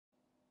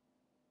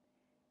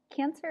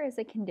Cancer is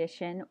a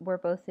condition where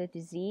both the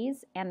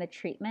disease and the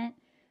treatment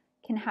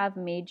can have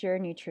major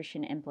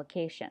nutrition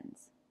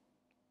implications.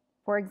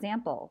 For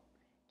example,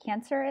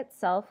 cancer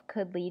itself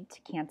could lead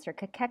to cancer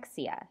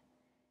cachexia,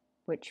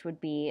 which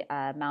would be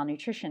a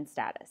malnutrition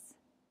status.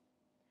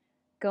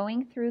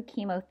 Going through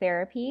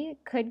chemotherapy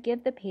could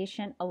give the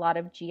patient a lot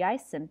of GI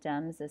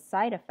symptoms as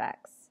side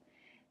effects,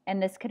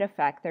 and this could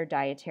affect their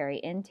dietary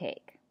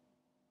intake.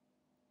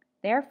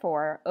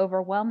 Therefore,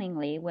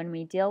 overwhelmingly, when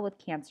we deal with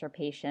cancer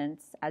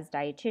patients as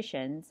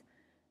dietitians,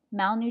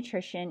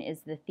 malnutrition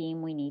is the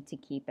theme we need to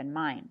keep in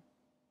mind.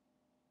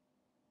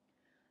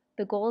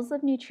 The goals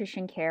of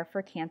nutrition care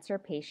for cancer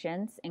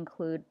patients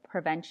include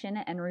prevention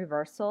and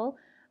reversal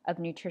of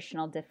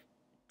nutritional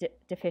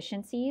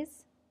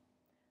deficiencies,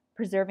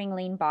 preserving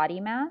lean body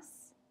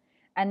mass,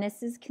 and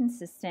this is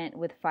consistent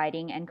with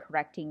fighting and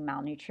correcting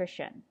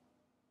malnutrition.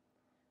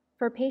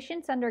 For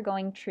patients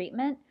undergoing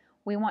treatment,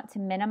 we want to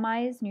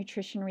minimize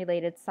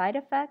nutrition-related side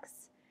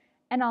effects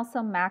and also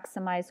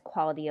maximize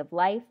quality of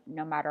life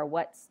no matter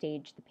what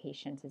stage the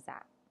patient is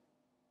at.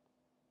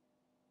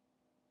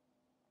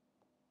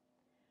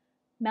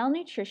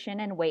 Malnutrition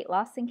and weight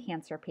loss in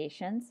cancer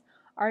patients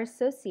are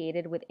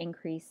associated with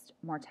increased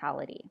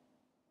mortality.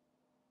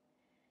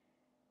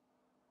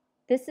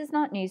 This is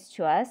not news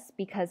to us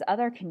because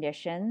other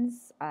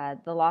conditions,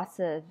 the loss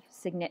of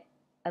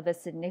a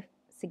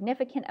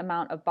significant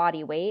amount of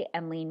body weight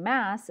and lean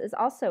mass is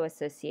also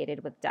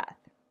associated with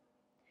death.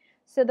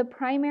 So the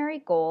primary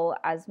goal,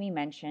 as we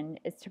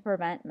mentioned, is to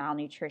prevent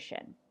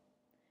malnutrition.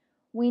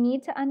 We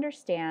need to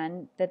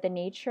understand that the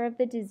nature of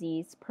the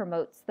disease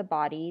promotes the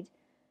body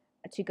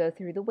to go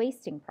through the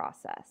wasting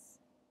process.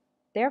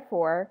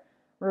 Therefore,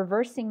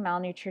 reversing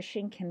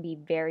malnutrition can be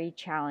very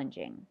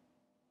challenging.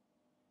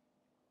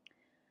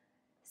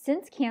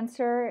 Since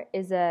cancer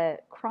is a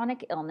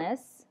chronic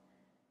illness,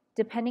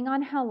 depending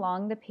on how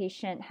long the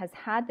patient has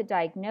had the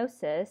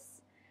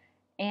diagnosis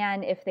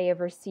and if they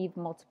have received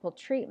multiple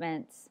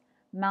treatments,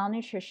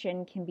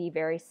 malnutrition can be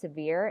very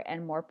severe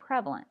and more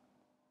prevalent.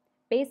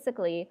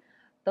 Basically,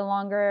 the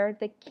longer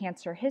the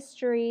cancer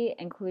history,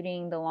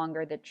 including the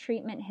longer the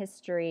treatment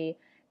history,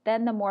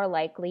 then the more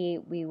likely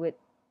we would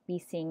be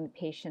seeing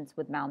patients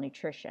with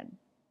malnutrition.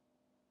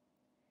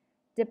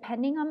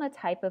 Depending on the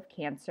type of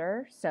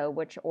cancer, so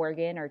which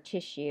organ or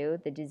tissue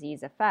the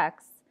disease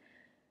affects,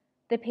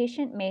 the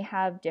patient may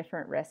have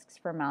different risks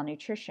for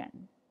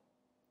malnutrition.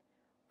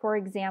 For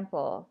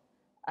example,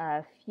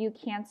 a few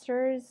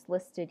cancers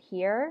listed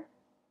here,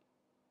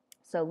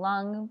 so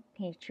lung,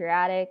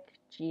 pancreatic,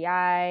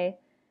 GI,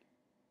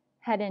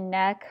 head and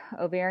neck,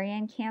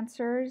 ovarian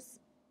cancers,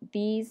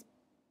 these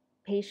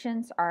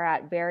patients are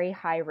at very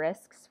high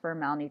risks for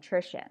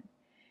malnutrition.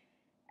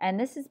 And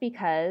this is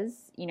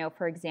because,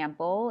 for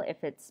example,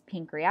 if it's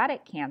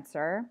pancreatic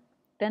cancer,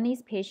 then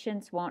these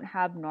patients won't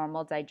have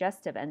normal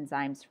digestive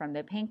enzymes from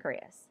the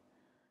pancreas,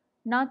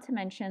 not to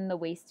mention the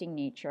wasting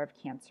nature of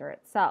cancer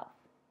itself.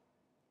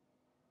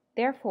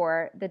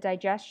 Therefore, the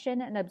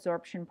digestion and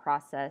absorption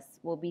process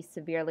will be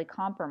severely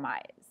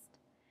compromised.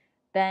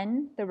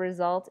 Then the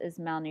result is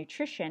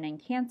malnutrition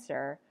and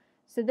cancer,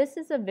 so this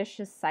is a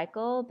vicious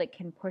cycle that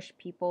can push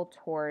people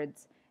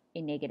towards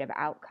a negative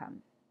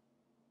outcome.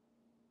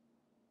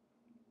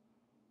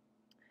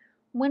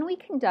 When we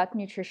conduct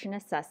nutrition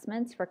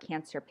assessments for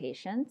cancer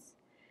patients,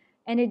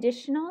 an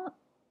additional,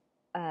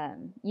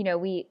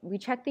 we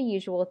check the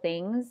usual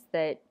things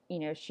that,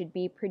 should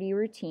be pretty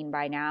routine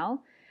by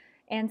now.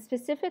 And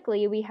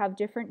specifically, we have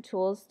different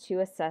tools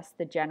to assess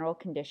the general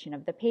condition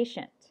of the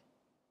patient.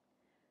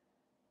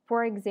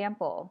 For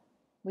example,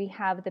 we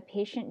have the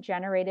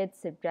Patient-Generated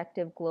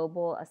Subjective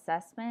Global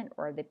Assessment,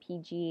 or the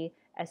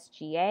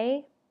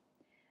PGSGA,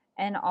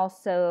 and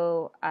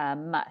also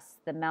MUS,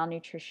 the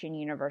Malnutrition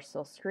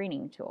Universal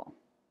Screening Tool.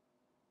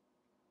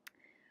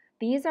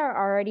 These are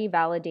already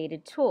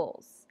validated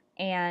tools,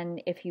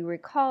 and if you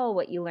recall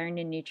what you learned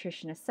in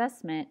nutrition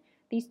assessment,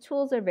 these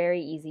tools are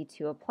very easy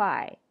to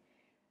apply.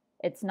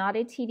 It's not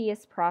a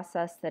tedious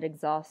process that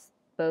exhausts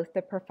both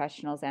the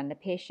professionals and the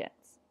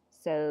patients.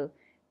 So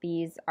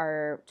these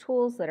are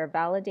tools that are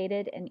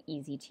validated and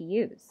easy to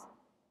use.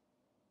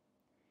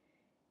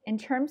 In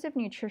terms of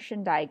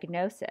nutrition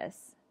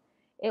diagnosis,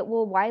 it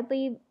will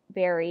widely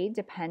vary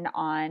depending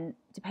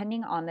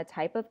on the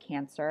type of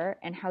cancer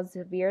and how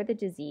severe the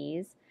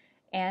disease,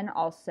 and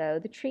also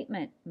the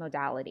treatment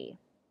modality.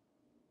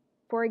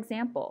 For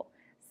example,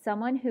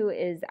 someone who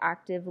is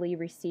actively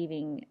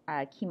receiving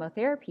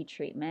chemotherapy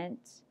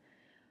treatment,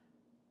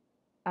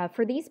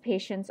 for these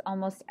patients,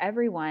 almost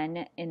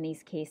everyone in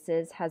these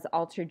cases has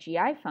altered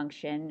GI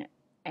function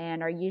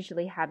and are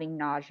usually having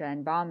nausea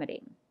and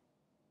vomiting.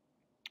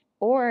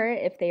 Or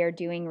if they are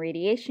doing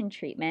radiation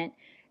treatment,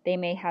 they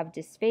may have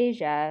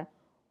dysphagia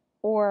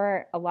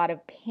or a lot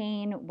of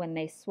pain when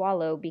they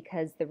swallow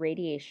because the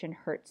radiation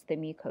hurts the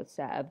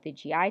mucosa of the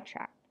GI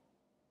tract.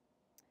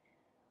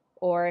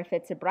 Or if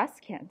it's a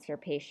breast cancer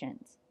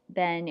patient,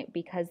 then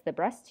because the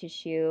breast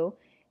tissue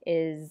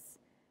is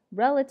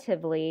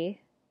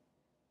relatively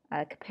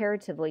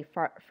comparatively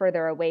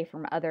further away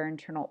from other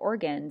internal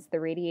organs, the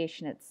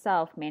radiation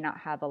itself may not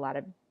have a lot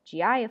of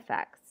GI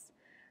effects.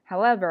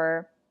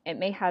 However, it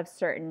may have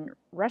certain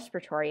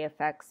respiratory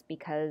effects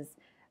because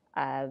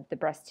of the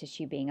breast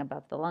tissue being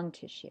above the lung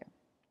tissue.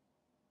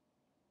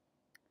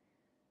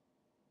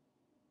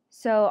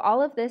 So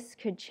all of this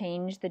could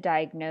change the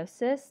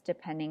diagnosis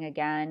depending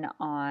again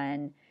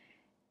on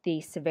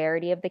the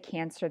severity of the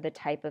cancer, the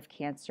type of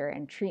cancer,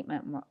 and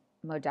treatment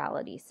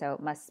modality. So it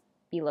must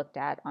be looked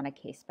at on a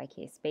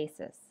case-by-case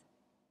basis.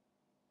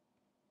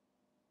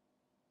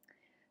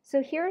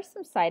 So here are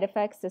some side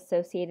effects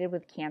associated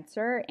with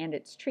cancer and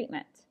its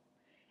treatment.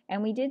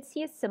 And we did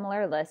see a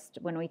similar list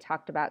when we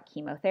talked about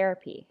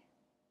chemotherapy,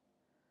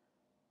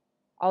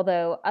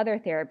 although other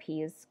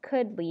therapies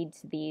could lead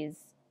to these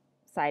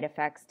side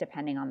effects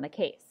depending on the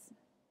case.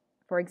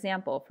 For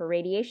example, for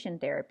radiation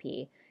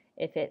therapy,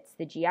 if it's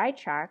the GI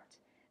tract,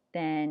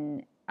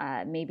 then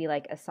maybe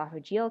like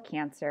esophageal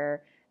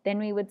cancer, then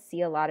we would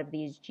see a lot of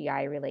these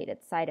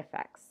GI-related side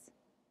effects.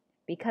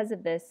 Because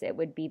of this, it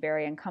would be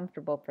very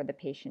uncomfortable for the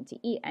patient to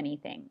eat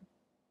anything.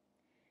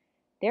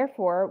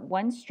 Therefore,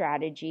 one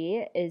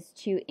strategy is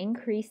to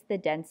increase the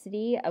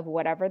density of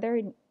whatever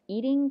they're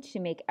eating to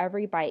make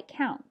every bite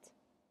count.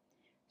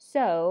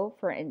 So,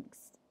 for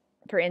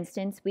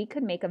instance, we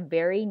could make a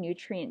very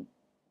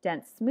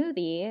nutrient-dense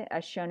smoothie,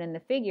 as shown in the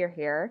figure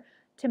here,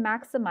 to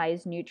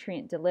maximize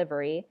nutrient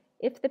delivery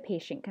if the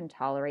patient can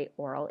tolerate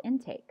oral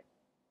intake.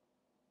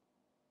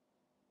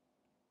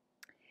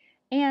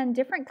 And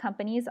different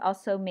companies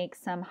also make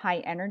some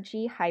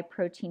high-energy,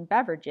 high-protein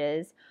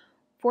beverages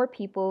for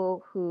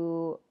people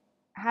who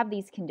have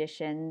these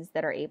conditions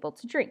that are able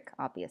to drink,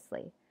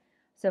 obviously.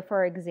 So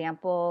for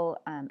example,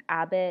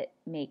 Abbott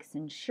makes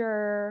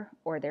Ensure,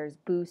 or there's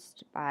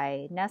Boost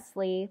by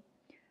Nestle.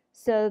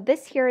 So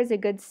this here is a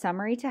good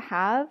summary to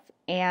have,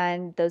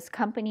 and those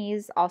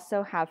companies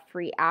also have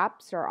free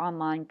apps or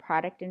online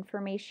product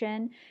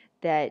information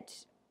that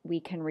we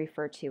can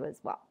refer to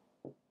as well.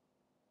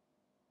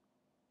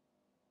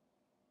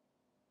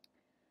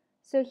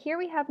 So here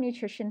we have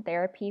nutrition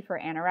therapy for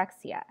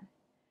anorexia.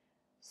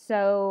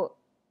 So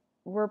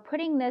we're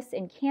putting this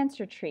in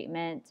cancer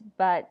treatment,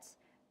 but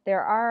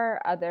there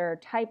are other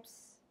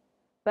types.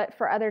 But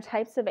for other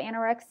types of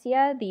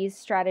anorexia, these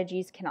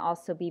strategies can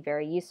also be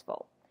very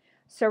useful.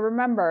 So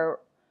remember,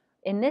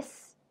 in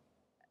this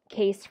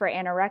case for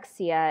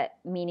anorexia,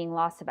 meaning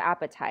loss of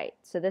appetite.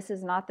 So this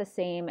is not the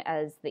same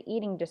as the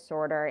eating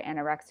disorder,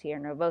 anorexia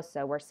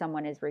nervosa, where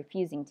someone is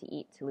refusing to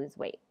eat to lose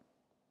weight.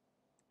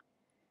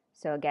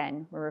 So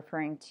again, we're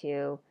referring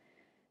to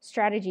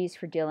strategies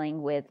for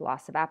dealing with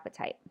loss of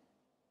appetite.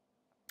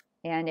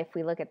 And if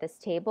we look at this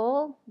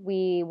table,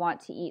 we want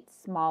to eat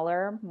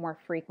smaller, more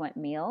frequent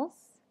meals.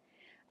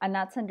 And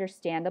that's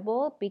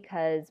understandable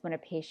because when a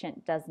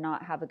patient does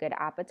not have a good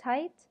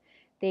appetite,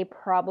 they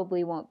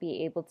probably won't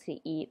be able to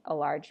eat a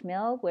large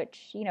meal,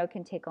 which,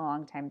 can take a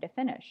long time to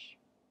finish.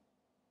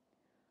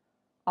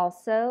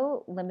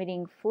 Also,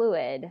 limiting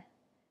fluid.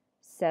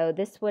 So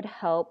this would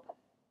help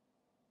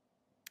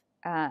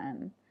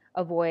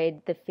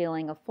avoid the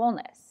feeling of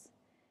fullness.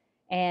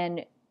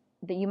 And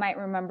you might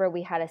remember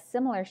we had a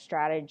similar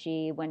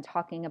strategy when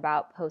talking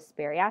about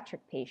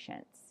post-bariatric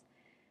patients.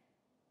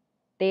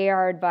 They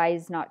are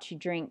advised not to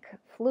drink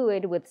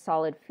fluid with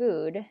solid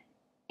food,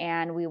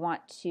 and we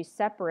want to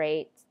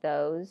separate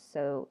those,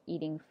 so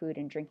eating food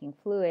and drinking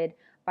fluid,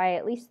 by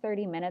at least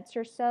 30 minutes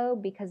or so,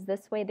 because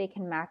this way they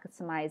can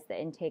maximize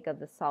the intake of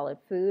the solid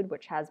food,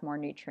 which has more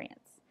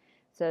nutrients.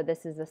 So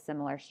this is a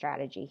similar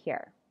strategy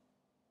here.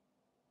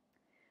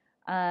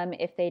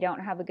 If they don't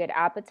have a good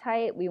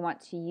appetite, we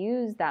want to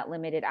use that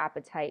limited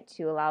appetite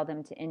to allow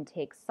them to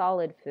intake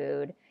solid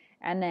food,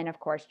 and then of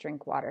course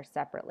drink water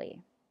separately.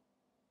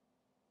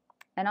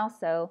 And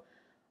also,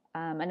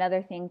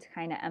 another thing to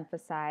kind of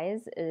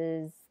emphasize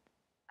is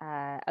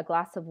a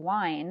glass of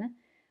wine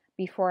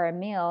before a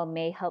meal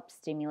may help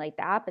stimulate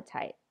the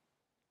appetite.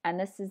 And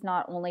this is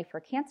not only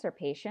for cancer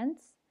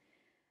patients.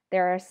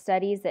 There are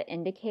studies that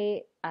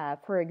indicate,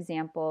 for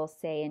example,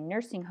 say in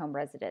nursing home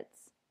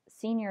residents,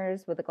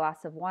 seniors with a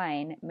glass of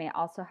wine may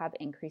also have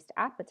increased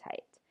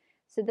appetite.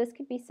 So this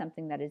could be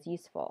something that is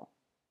useful.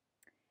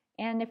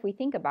 And if we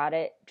think about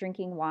it,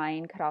 drinking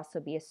wine could also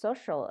be a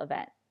social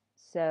event.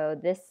 So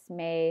this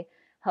may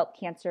help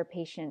cancer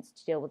patients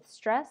to deal with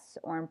stress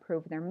or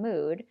improve their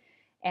mood,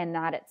 and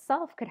that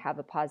itself could have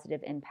a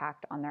positive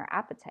impact on their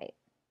appetite.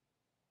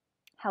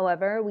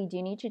 However, we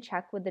do need to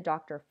check with the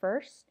doctor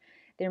first.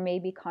 There may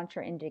be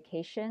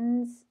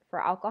contraindications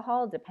for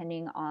alcohol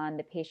depending on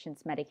the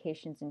patient's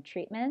medications and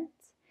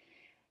treatments.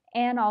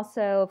 And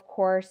also, of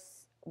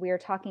course, we are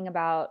talking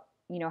about,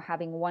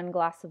 having one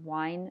glass of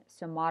wine,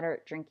 so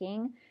moderate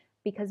drinking,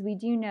 because we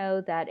do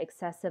know that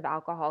excessive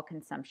alcohol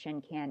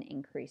consumption can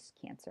increase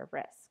cancer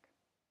risk.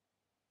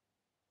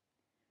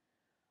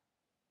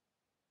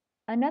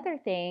 Another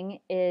thing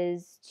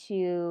is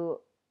to,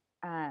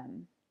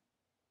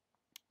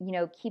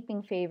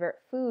 keeping favorite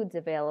foods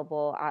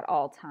available at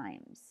all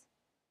times.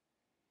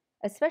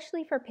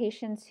 especially for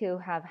patients who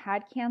have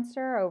had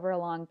cancer over a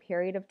long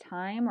period of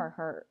time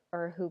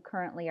or who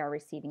currently are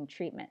receiving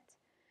treatment.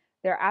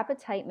 Their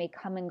appetite may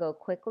come and go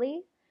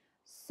quickly,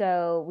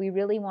 so we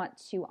really want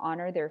to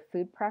honor their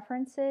food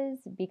preferences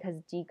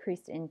because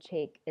decreased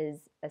intake is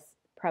a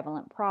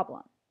prevalent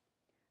problem.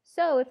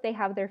 So if they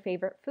have their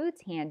favorite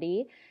foods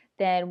handy,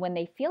 then when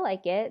they feel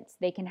like it,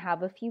 they can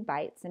have a few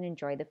bites and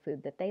enjoy the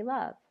food that they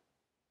love.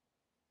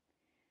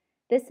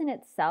 This in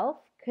itself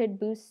could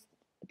boost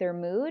their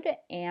mood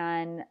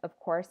and, of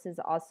course, is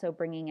also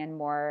bringing in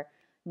more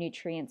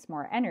nutrients,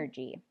 more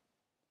energy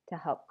to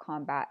help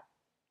combat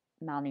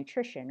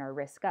malnutrition or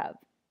risk of.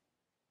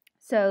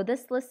 So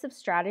this list of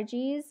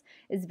strategies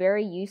is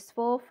very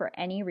useful for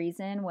any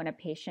reason when a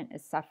patient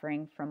is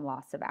suffering from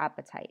loss of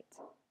appetite.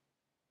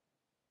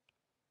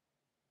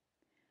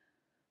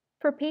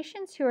 For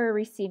patients who are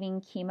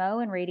receiving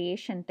chemo and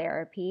radiation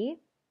therapy,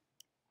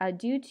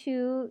 due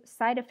to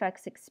side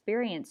effects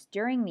experienced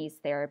during these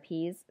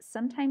therapies,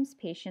 sometimes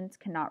patients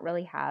cannot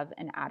really have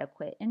an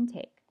adequate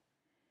intake.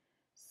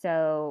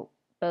 So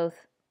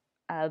both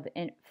of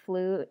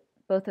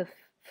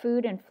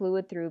food and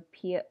fluid through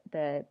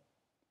the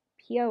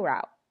PO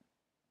route.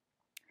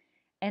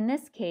 In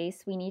this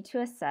case, we need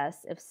to assess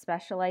if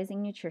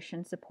specializing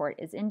nutrition support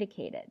is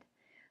indicated.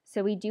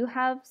 So we do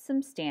have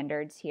some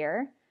standards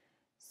here.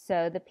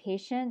 So the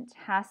patient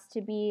has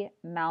to be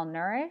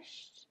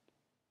malnourished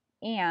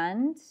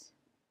and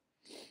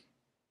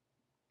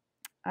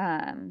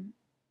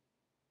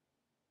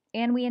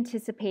we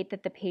anticipate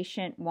that the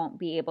patient won't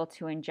be able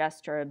to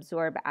ingest or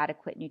absorb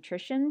adequate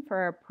nutrition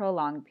for a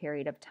prolonged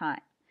period of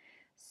time.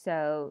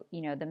 So,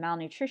 the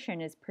malnutrition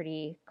is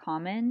pretty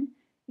common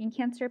in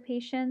cancer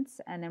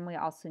patients, and then we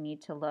also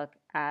need to look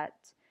at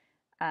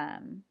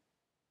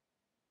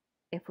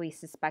if we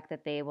suspect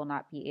that they will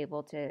not be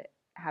able to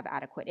have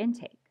adequate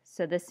intake.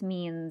 So this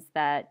means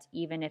that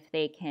even if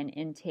they can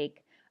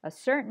intake a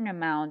certain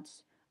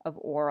amount of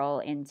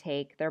oral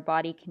intake, their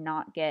body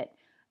cannot get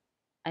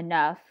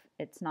enough,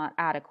 it's not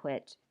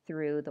adequate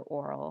through the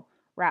oral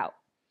route.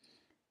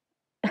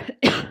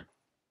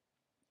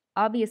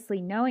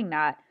 Obviously, knowing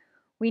that,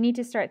 we need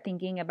to start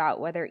thinking about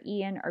whether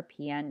EN or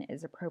PN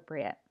is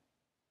appropriate.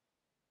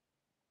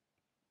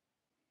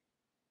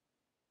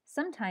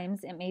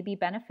 Sometimes it may be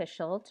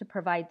beneficial to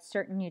provide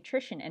certain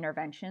nutrition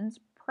interventions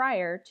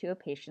prior to a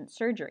patient's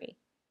surgery,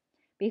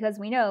 because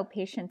we know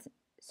patient's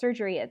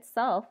surgery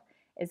itself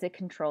is a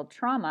controlled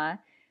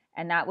trauma,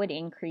 and that would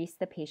increase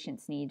the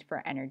patient's need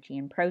for energy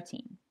and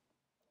protein.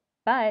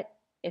 But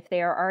if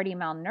they are already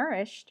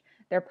malnourished,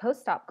 their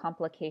post-op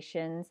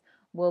complications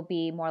will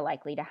be more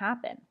likely to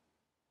happen.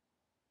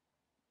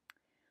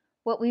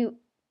 What we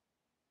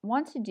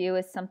want to do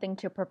is something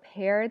to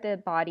prepare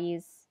the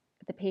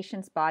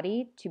patient's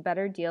body to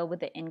better deal with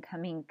the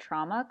incoming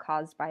trauma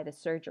caused by the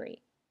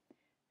surgery.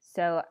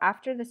 So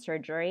after the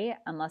surgery,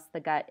 unless the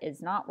gut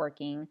is not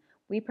working,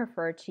 we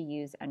prefer to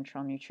use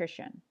enteral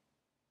nutrition.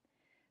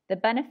 The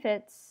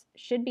benefits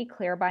should be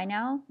clear by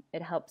now.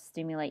 It helps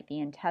stimulate the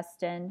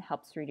intestine,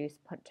 helps reduce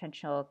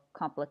potential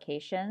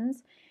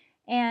complications,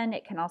 and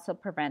it can also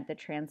prevent the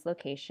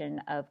translocation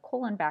of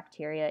colon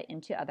bacteria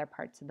into other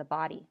parts of the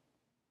body.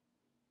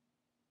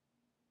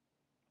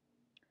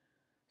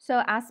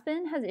 So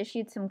Aspen has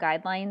issued some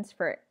guidelines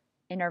for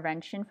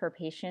intervention for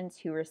patients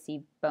who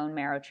receive bone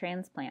marrow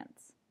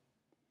transplants.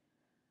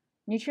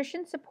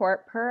 Nutrition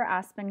support per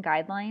Aspen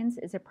guidelines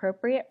is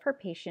appropriate for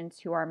patients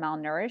who are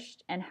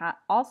malnourished and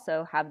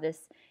also have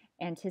this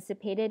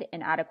anticipated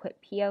inadequate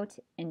PO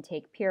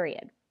intake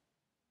period.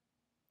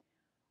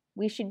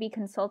 We should be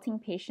consulting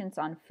patients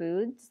on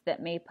foods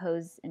that may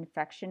pose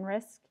infection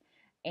risk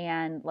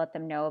and let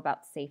them know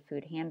about safe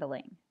food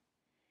handling.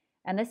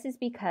 And this is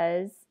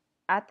because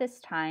at this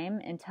time,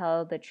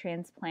 until the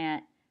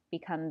transplant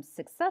becomes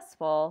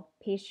successful,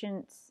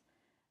 patients'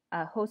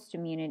 host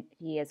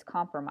immunity is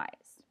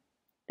compromised.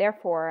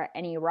 Therefore,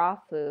 any raw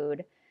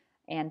food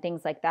and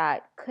things like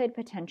that could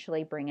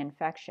potentially bring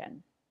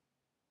infection.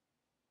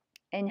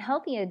 In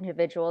healthy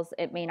individuals,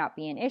 it may not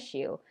be an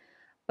issue,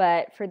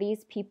 but for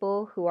these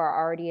people who are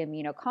already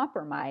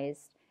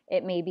immunocompromised,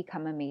 it may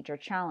become a major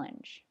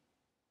challenge.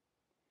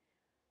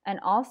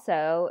 And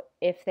also,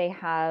 if they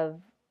have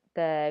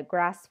the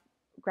graft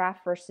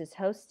versus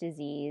host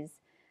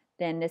disease,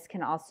 then this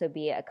can also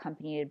be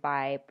accompanied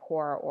by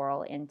poor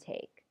oral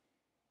intake,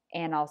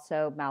 and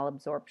also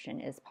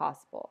malabsorption is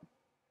possible.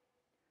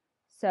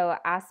 So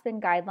Aspen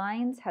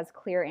Guidelines has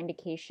clear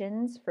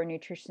indications for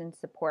nutrition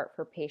support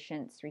for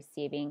patients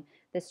receiving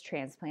this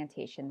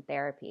transplantation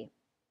therapy.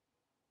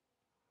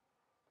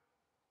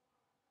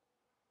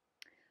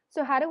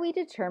 So how do we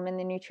determine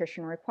the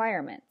nutrition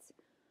requirements?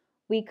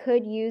 We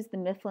could use the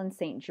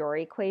Mifflin-St.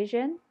 Jeor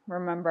equation.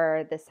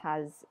 Remember, this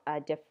has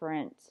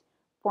different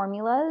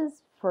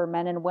formulas for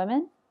men and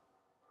women.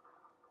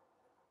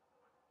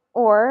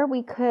 Or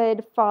we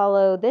could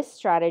follow this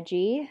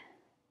strategy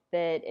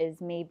that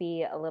is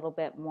maybe a little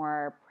bit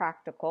more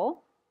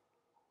practical.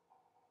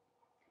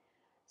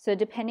 So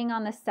depending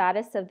on the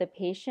status of the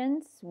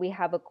patients, we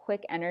have a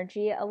quick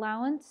energy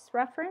allowance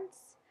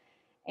reference.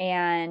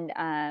 And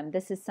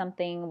this is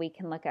something we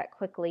can look at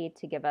quickly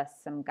to give us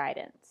some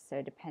guidance.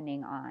 So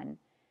depending on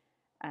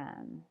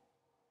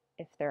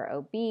if they're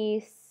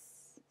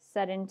obese,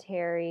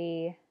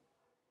 sedentary,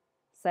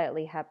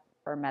 slightly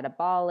or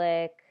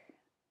metabolic,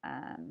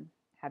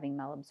 having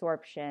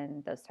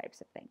malabsorption, those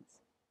types of things.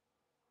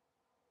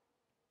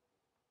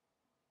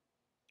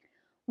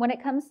 When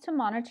it comes to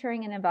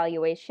monitoring and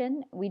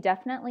evaluation, we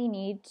definitely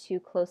need to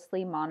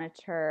closely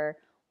monitor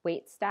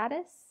weight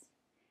status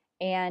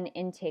and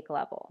intake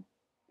level,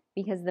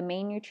 because the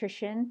main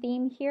nutrition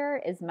theme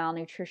here is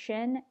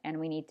malnutrition and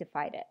we need to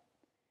fight it.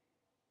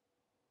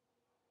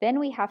 Then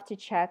we have to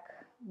check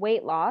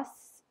weight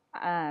loss,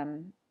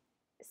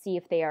 see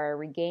if they are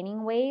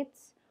regaining weight,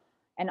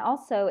 and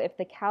also if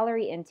the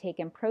calorie intake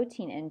and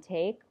protein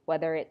intake,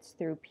 whether it's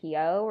through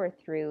PO or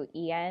through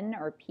EN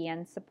or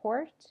PN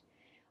support,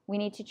 we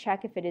need to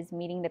check if it is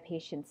meeting the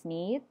patient's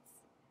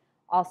needs,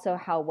 also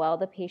how well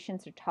the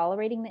patients are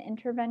tolerating the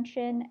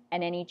intervention,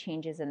 and any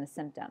changes in the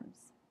symptoms.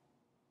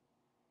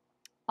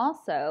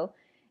 Also,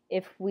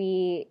 if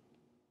we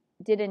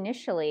did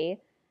initially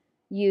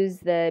use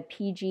the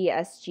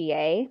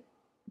PG-SGA,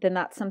 then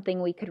that's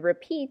something we could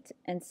repeat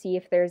and see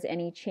if there's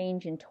any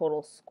change in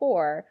total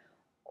score,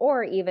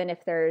 or even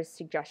if there's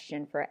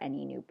suggestion for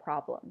any new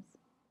problems.